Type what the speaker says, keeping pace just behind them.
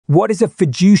What is a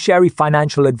fiduciary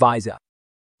financial advisor?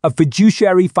 A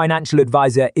fiduciary financial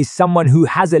advisor is someone who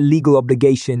has a legal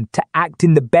obligation to act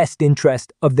in the best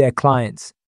interest of their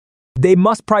clients. They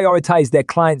must prioritize their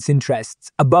clients'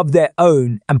 interests above their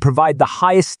own and provide the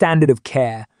highest standard of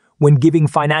care when giving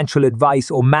financial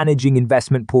advice or managing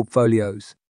investment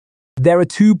portfolios. There are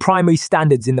two primary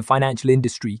standards in the financial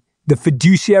industry: the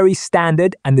fiduciary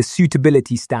standard and the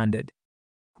suitability standard.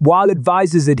 While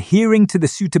advisors adhering to the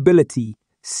suitability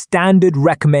standard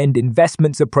recommend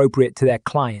investments appropriate to their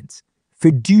clients,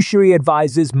 fiduciary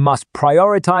advisors must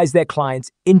prioritize their clients'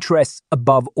 interests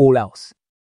above all else.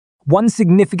 One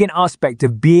significant aspect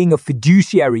of being a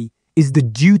fiduciary is the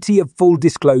duty of full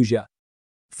disclosure.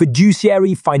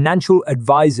 Fiduciary financial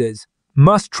advisors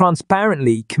must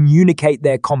transparently communicate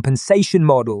their compensation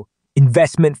model,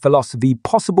 investment philosophy,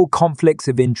 possible conflicts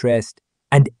of interest,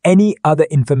 and any other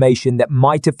information that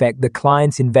might affect the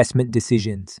client's investment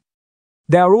decisions.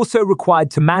 They are also required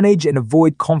to manage and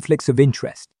avoid conflicts of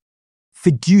interest.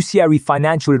 Fiduciary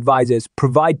financial advisors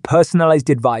provide personalized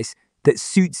advice that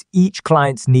suits each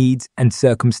client's needs and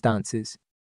circumstances.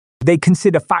 They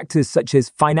consider factors such as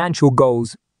financial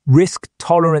goals, risk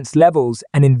tolerance levels,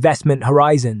 and investment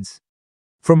horizons.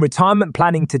 From retirement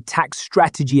planning to tax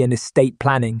strategy and estate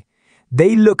planning,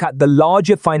 they look at the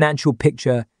larger financial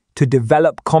picture to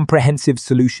develop comprehensive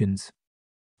solutions.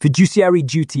 Fiduciary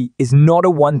duty is not a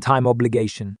one-time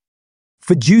obligation.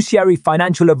 Fiduciary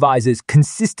financial advisors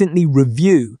consistently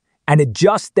review and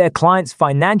adjust their clients'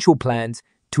 financial plans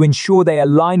to ensure they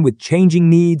align with changing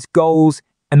needs, goals,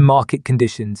 and market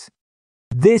conditions.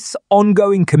 This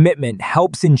ongoing commitment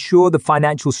helps ensure the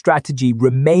financial strategy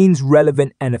remains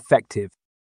relevant and effective.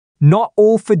 Not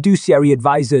all fiduciary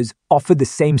advisors offer the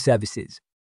same services.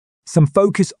 Some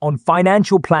focus on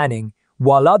financial planning,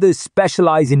 while others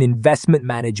specialize in investment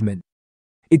management.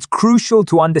 It's crucial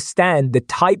to understand the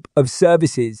type of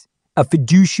services a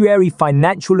fiduciary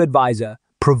financial advisor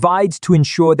provides to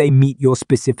ensure they meet your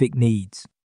specific needs.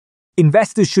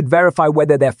 Investors should verify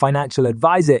whether their financial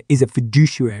advisor is a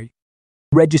fiduciary.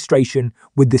 Registration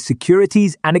with the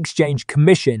Securities and Exchange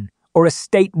Commission or a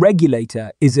state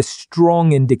regulator is a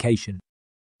strong indication.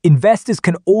 Investors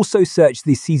can also search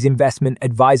the SEA's Investment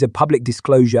Advisor Public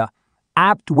Disclosure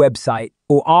apt website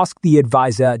or ask the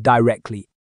advisor directly.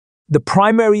 The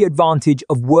primary advantage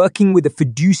of working with a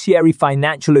fiduciary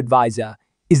financial advisor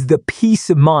is the peace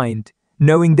of mind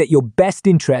knowing that your best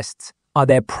interests are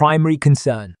their primary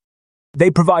concern. They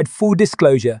provide full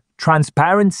disclosure,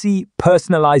 transparency,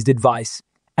 personalized advice,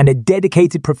 and a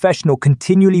dedicated professional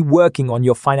continually working on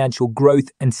your financial growth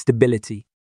and stability.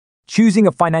 Choosing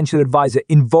a financial advisor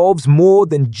involves more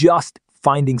than just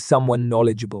finding someone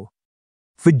knowledgeable.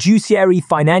 Fiduciary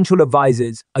financial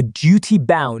advisors are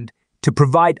duty-bound to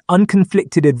provide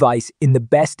unconflicted advice in the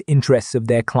best interests of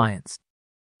their clients.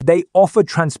 They offer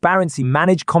transparency,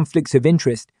 manage conflicts of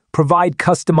interest, provide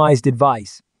customized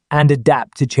advice, and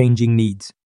adapt to changing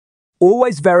needs.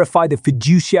 Always verify the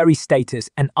fiduciary status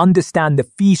and understand the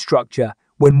fee structure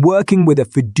when working with a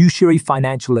fiduciary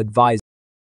financial advisor.